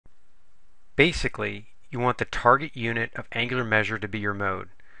Basically, you want the target unit of angular measure to be your mode.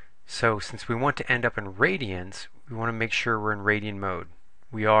 So since we want to end up in radians, we want to make sure we're in radian mode.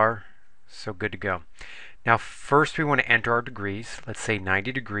 We are, so good to go. Now first we want to enter our degrees. Let's say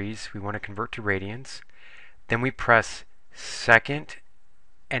 90 degrees. We want to convert to radians. Then we press second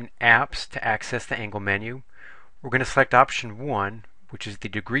and apps to access the angle menu. We're going to select option 1, which is the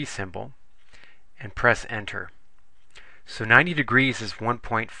degree symbol, and press enter. So 90 degrees is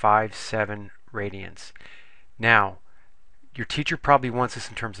 1.57 radians. Now, your teacher probably wants this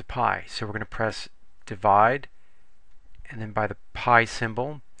in terms of pi, so we're going to press divide, and then by the pi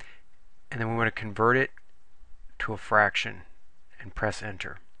symbol, and then we want to convert it to a fraction, and press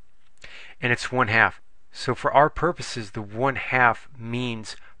enter. And it's 1/2. So for our purposes, the 1/2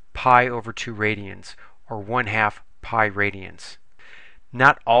 means pi over 2 radians, or 1/2 pi radians.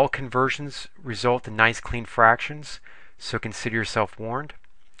 Not all conversions result in nice clean fractions, so consider yourself warned.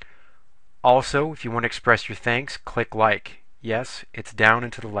 Also, if you want to express your thanks, click like. Yes, it's down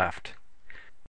and to the left.